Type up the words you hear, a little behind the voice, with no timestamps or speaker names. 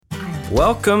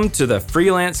Welcome to the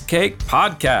Freelance Cake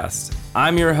Podcast.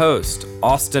 I'm your host,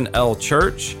 Austin L.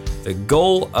 Church. The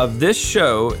goal of this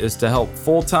show is to help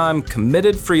full-time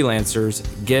committed freelancers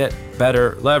get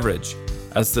better leverage.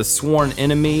 As the sworn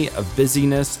enemy of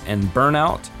busyness and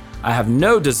burnout, I have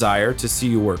no desire to see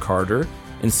you work harder.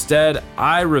 Instead,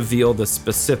 I reveal the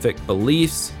specific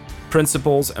beliefs,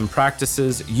 principles, and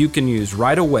practices you can use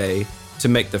right away to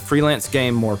make the freelance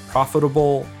game more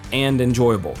profitable and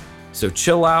enjoyable. So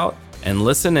chill out and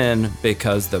listen in,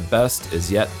 because the best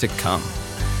is yet to come.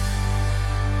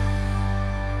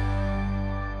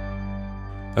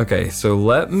 Okay, so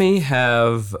let me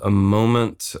have a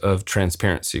moment of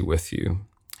transparency with you.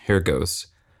 Here goes.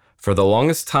 For the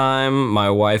longest time, my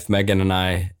wife Megan and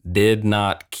I did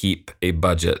not keep a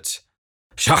budget.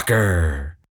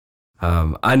 Shocker!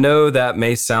 I know that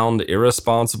may sound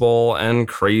irresponsible and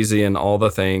crazy and all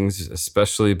the things,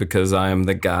 especially because I am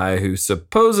the guy who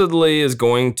supposedly is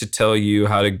going to tell you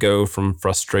how to go from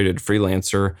frustrated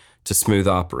freelancer to smooth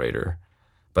operator.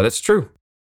 But it's true.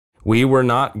 We were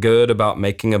not good about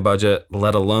making a budget,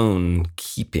 let alone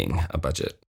keeping a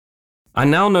budget. I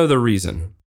now know the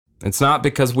reason. It's not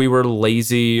because we were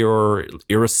lazy or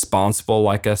irresponsible,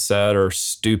 like I said, or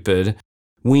stupid.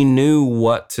 We knew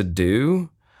what to do.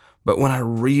 But when I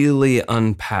really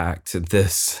unpacked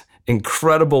this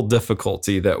incredible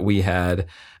difficulty that we had,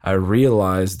 I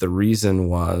realized the reason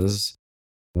was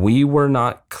we were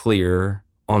not clear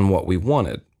on what we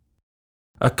wanted.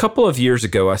 A couple of years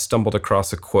ago, I stumbled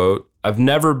across a quote. I've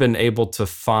never been able to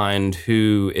find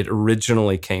who it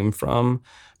originally came from,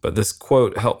 but this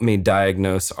quote helped me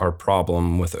diagnose our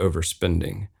problem with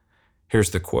overspending. Here's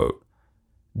the quote.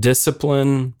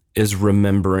 Discipline is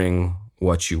remembering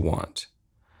what you want.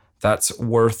 That's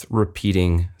worth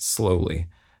repeating slowly.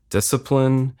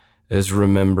 Discipline is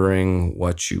remembering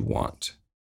what you want.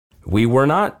 We were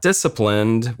not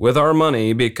disciplined with our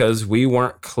money because we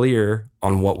weren't clear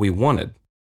on what we wanted.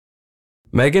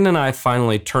 Megan and I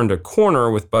finally turned a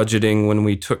corner with budgeting when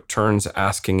we took turns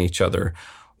asking each other,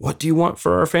 what do you want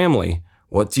for our family?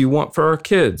 What do you want for our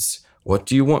kids? What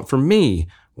do you want for me?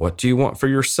 What do you want for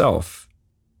yourself?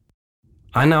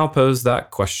 I now pose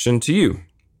that question to you.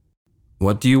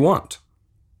 What do you want?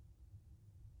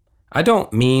 I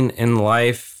don't mean in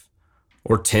life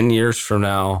or 10 years from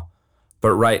now,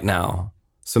 but right now.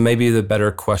 So maybe the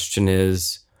better question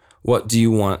is, what do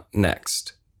you want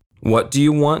next? What do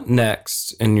you want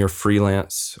next in your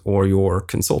freelance or your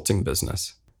consulting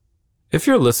business? If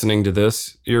you're listening to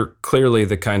this, you're clearly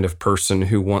the kind of person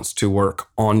who wants to work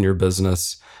on your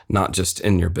business, not just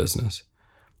in your business.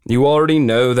 You already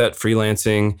know that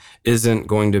freelancing isn't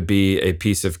going to be a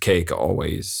piece of cake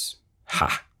always.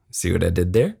 Ha! See what I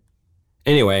did there?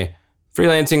 Anyway,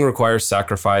 freelancing requires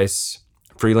sacrifice.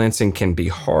 Freelancing can be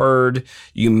hard.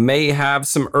 You may have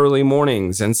some early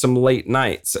mornings and some late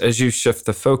nights as you shift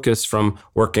the focus from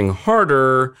working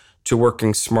harder to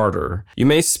working smarter. You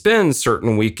may spend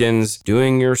certain weekends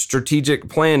doing your strategic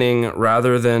planning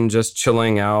rather than just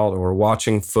chilling out or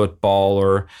watching football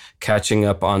or catching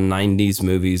up on 90s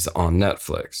movies on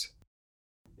Netflix.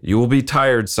 You will be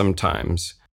tired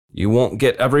sometimes. You won't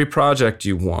get every project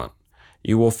you want.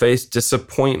 You will face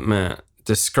disappointment,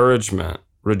 discouragement,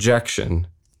 rejection.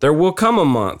 There will come a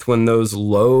month when those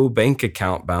low bank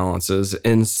account balances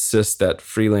insist that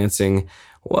freelancing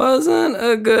wasn't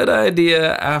a good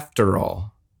idea after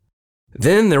all.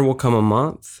 Then there will come a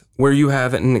month where you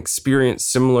have an experience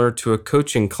similar to a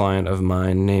coaching client of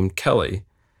mine named Kelly.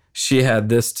 She had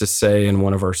this to say in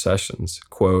one of our sessions,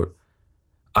 quote,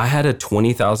 I had a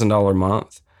 $20,000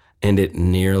 month and it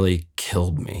nearly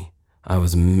killed me. I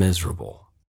was miserable.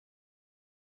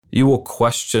 You will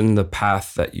question the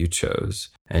path that you chose,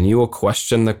 and you will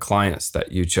question the clients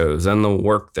that you chose and the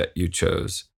work that you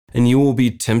chose. And you will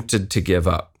be tempted to give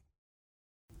up.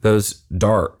 Those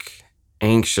dark,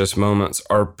 anxious moments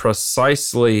are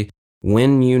precisely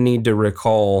when you need to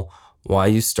recall why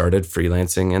you started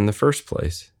freelancing in the first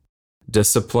place.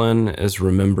 Discipline is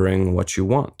remembering what you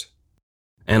want.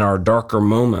 And our darker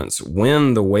moments,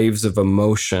 when the waves of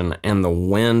emotion and the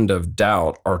wind of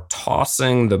doubt are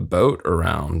tossing the boat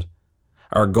around,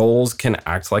 our goals can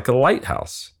act like a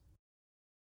lighthouse.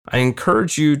 I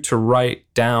encourage you to write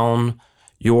down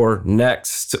your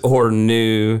next or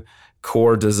new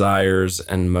core desires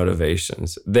and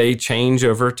motivations. They change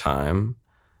over time.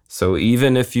 So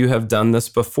even if you have done this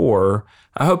before,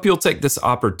 I hope you'll take this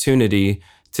opportunity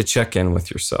to check in with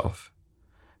yourself.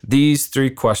 These 3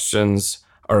 questions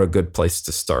are a good place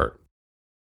to start.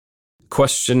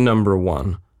 Question number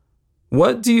 1.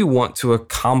 What do you want to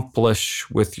accomplish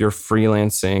with your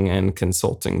freelancing and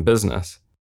consulting business?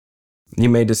 You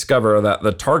may discover that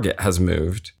the target has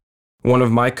moved. One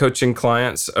of my coaching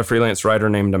clients, a freelance writer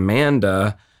named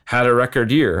Amanda, had a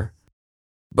record year.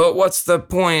 But what's the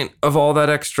point of all that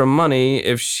extra money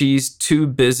if she's too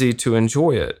busy to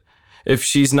enjoy it? If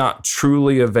she's not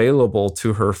truly available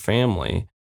to her family?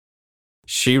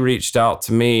 She reached out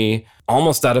to me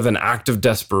almost out of an act of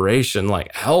desperation,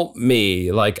 like, help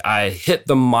me. Like, I hit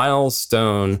the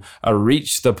milestone, I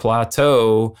reached the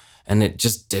plateau, and it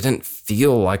just didn't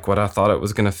feel like what I thought it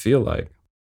was going to feel like.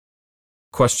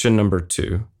 Question number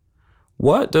 2.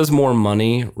 What does more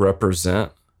money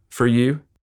represent for you?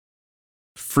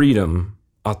 Freedom,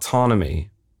 autonomy,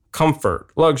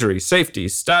 comfort, luxury, safety,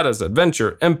 status,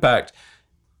 adventure, impact,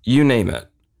 you name it.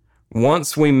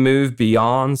 Once we move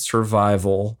beyond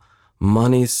survival,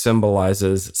 money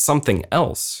symbolizes something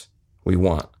else we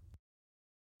want.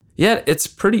 Yet it's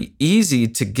pretty easy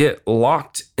to get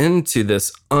locked into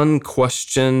this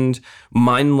unquestioned,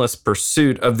 mindless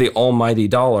pursuit of the almighty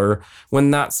dollar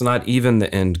when that's not even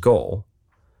the end goal.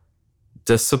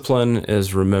 Discipline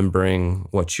is remembering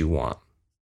what you want.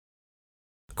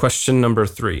 Question number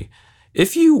 3.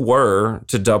 If you were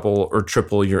to double or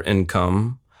triple your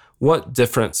income, what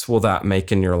difference will that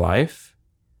make in your life?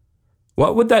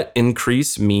 What would that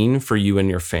increase mean for you and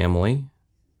your family?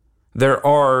 There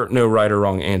are no right or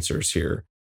wrong answers here.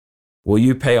 Will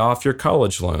you pay off your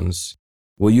college loans?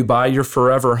 Will you buy your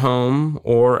forever home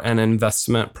or an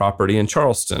investment property in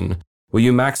Charleston? Will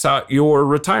you max out your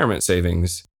retirement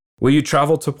savings? Will you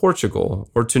travel to Portugal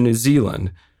or to New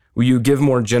Zealand? Will you give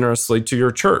more generously to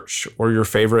your church or your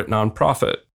favorite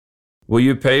nonprofit? Will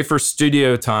you pay for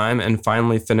studio time and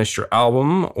finally finish your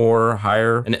album or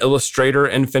hire an illustrator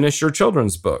and finish your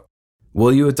children's book?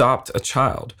 Will you adopt a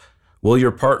child? Will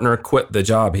your partner quit the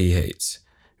job he hates?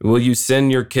 Will you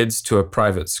send your kids to a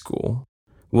private school?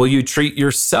 Will you treat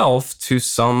yourself to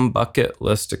some bucket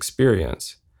list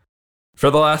experience?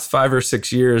 For the last 5 or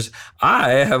 6 years, I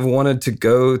have wanted to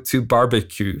go to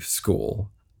barbecue school.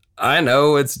 I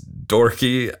know it's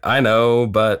dorky, I know,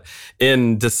 but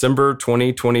in December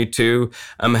 2022,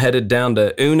 I'm headed down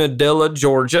to Unadilla,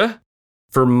 Georgia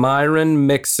for Myron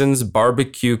Mixon's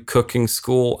barbecue cooking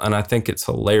school, and I think it's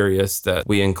hilarious that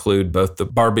we include both the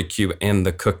barbecue and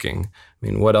the cooking. I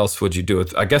mean, what else would you do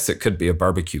with, I guess it could be a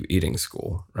barbecue eating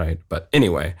school, right? But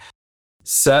anyway,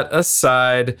 set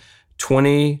aside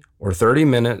 20 or 30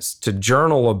 minutes to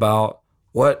journal about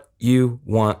what you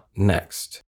want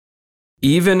next.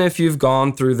 Even if you've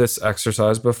gone through this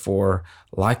exercise before,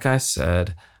 like I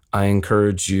said, I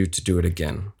encourage you to do it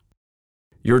again.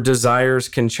 Your desires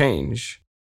can change.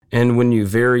 And when you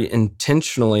very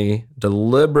intentionally,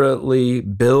 deliberately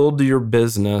build your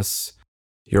business,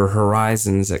 your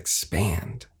horizons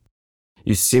expand.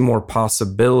 You see more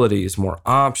possibilities, more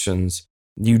options.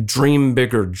 You dream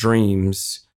bigger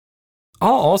dreams.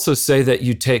 I'll also say that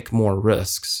you take more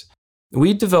risks.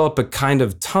 We develop a kind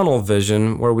of tunnel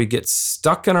vision where we get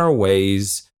stuck in our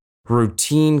ways,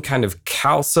 routine kind of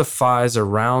calcifies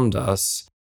around us,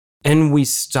 and we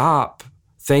stop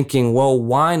thinking, well,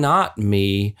 why not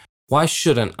me? Why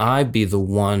shouldn't I be the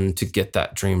one to get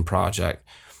that dream project?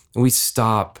 We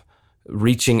stop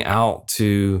reaching out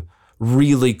to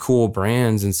really cool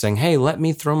brands and saying, hey, let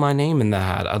me throw my name in the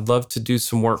hat. I'd love to do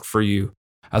some work for you.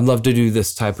 I'd love to do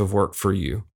this type of work for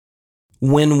you.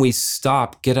 When we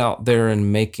stop, get out there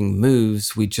and making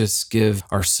moves, we just give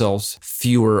ourselves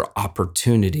fewer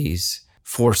opportunities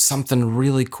for something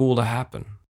really cool to happen.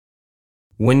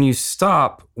 When you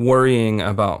stop worrying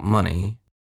about money,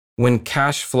 when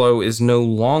cash flow is no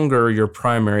longer your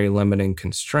primary limiting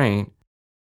constraint,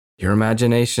 your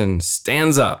imagination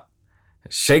stands up,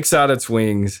 shakes out its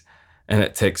wings, and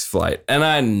it takes flight. And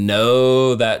I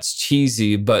know that's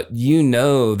cheesy, but you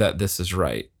know that this is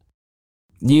right.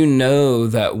 You know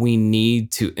that we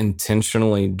need to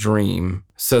intentionally dream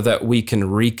so that we can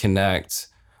reconnect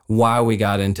why we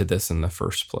got into this in the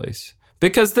first place.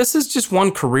 Because this is just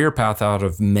one career path out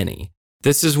of many.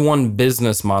 This is one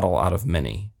business model out of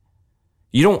many.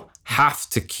 You don't have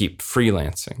to keep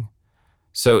freelancing.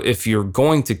 So if you're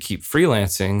going to keep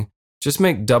freelancing, just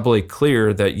make doubly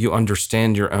clear that you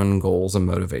understand your own goals and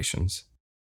motivations.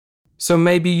 So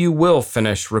maybe you will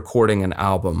finish recording an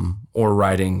album or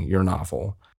writing your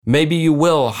novel. Maybe you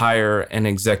will hire an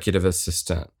executive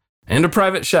assistant and a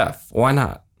private chef. Why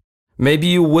not? Maybe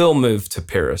you will move to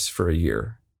Paris for a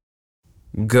year.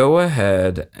 Go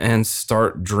ahead and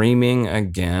start dreaming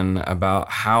again about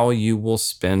how you will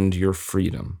spend your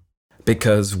freedom.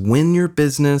 Because when your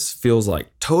business feels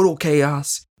like total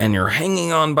chaos and you're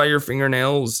hanging on by your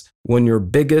fingernails, when your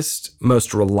biggest,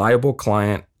 most reliable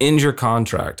client ends your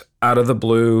contract out of the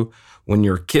blue, when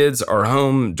your kids are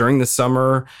home during the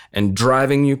summer and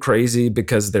driving you crazy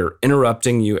because they're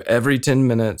interrupting you every 10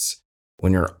 minutes,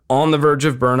 when you're on the verge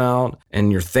of burnout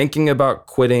and you're thinking about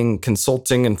quitting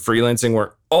consulting and freelancing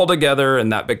work altogether,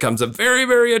 and that becomes a very,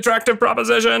 very attractive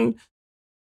proposition,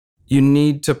 you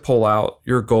need to pull out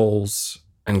your goals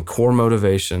and core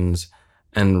motivations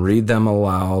and read them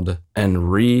aloud and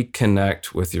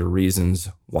reconnect with your reasons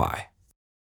why.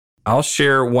 I'll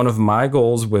share one of my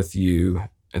goals with you.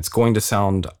 It's going to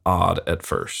sound odd at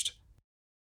first.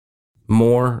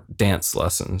 More dance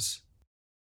lessons.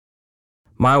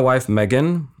 My wife,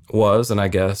 Megan, was, and I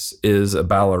guess is, a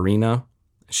ballerina.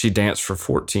 She danced for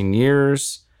 14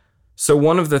 years. So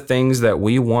one of the things that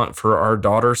we want for our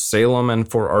daughter, Salem, and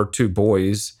for our 2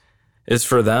 boys is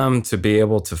for them to be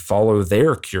able to follow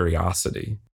their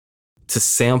curiosity, to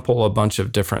sample a bunch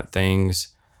of different things,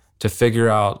 to figure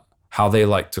out how they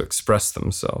like to express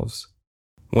themselves.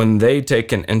 When they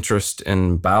take an interest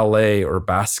in ballet or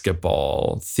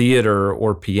basketball, theater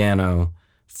or piano,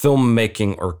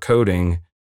 filmmaking or coding,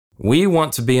 we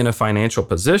want to be in a financial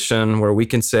position where we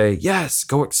can say, yes,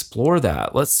 go explore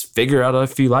that. Let's figure out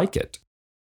if you like it.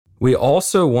 We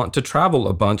also want to travel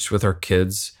a bunch with our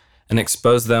kids and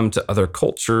expose them to other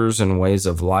cultures and ways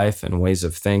of life and ways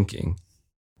of thinking.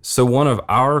 So one of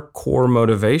our core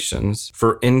motivations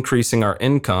for increasing our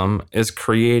income is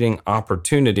creating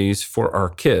opportunities for our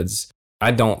kids. I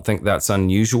don't think that's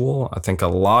unusual. I think a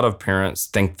lot of parents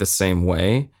think the same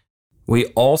way. We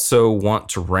also want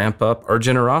to ramp up our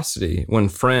generosity when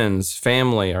friends,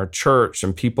 family, our church,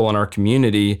 and people in our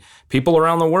community, people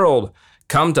around the world,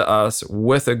 come to us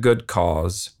with a good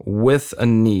cause, with a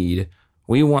need.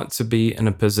 We want to be in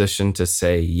a position to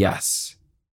say yes.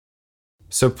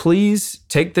 So please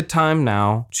take the time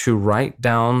now to write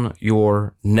down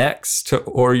your next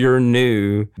or your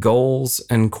new goals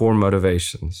and core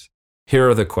motivations. Here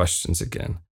are the questions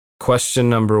again. Question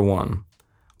number 1.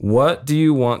 What do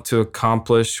you want to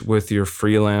accomplish with your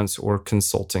freelance or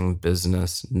consulting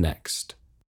business next?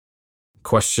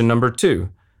 Question number 2.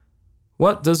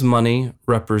 What does money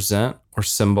represent or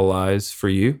symbolize for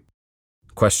you?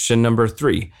 Question number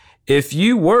 3. If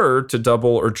you were to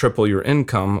double or triple your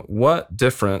income, what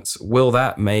difference will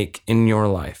that make in your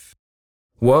life?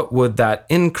 What would that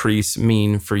increase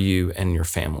mean for you and your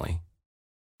family?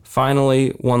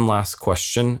 Finally, one last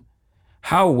question.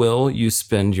 How will you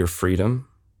spend your freedom?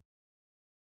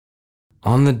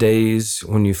 On the days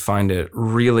when you find it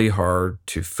really hard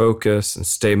to focus and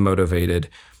stay motivated,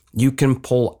 you can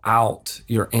pull out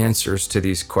your answers to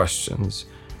these questions,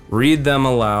 read them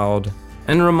aloud,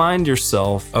 and remind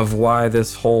yourself of why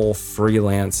this whole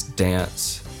freelance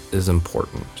dance is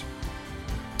important.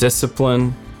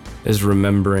 Discipline is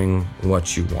remembering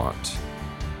what you want.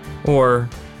 Or,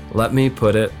 let me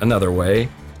put it another way,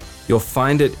 you'll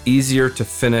find it easier to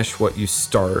finish what you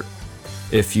start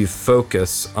if you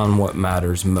focus on what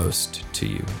matters most to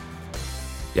you.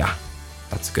 Yeah,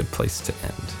 that's a good place to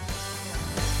end.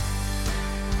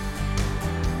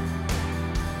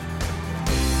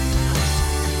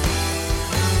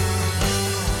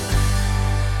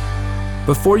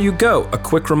 Before you go, a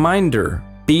quick reminder.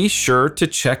 Be sure to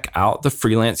check out the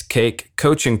Freelance Cake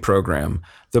coaching program.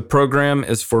 The program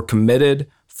is for committed,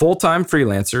 full-time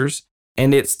freelancers,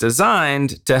 and it's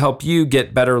designed to help you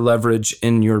get better leverage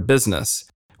in your business.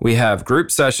 We have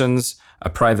group sessions, a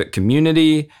private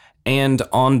community, and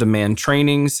on-demand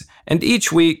trainings, and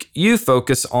each week you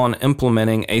focus on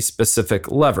implementing a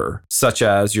specific lever, such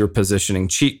as your positioning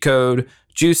cheat code,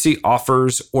 juicy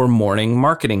offers, or morning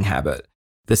marketing habit.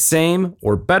 The same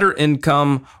or better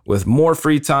income with more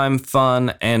free time,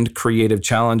 fun, and creative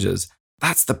challenges.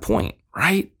 That's the point,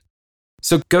 right?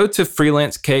 So go to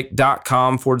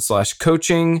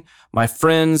freelancecake.com/coaching. My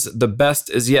friends, the best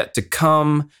is yet to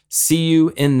come. See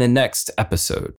you in the next episode.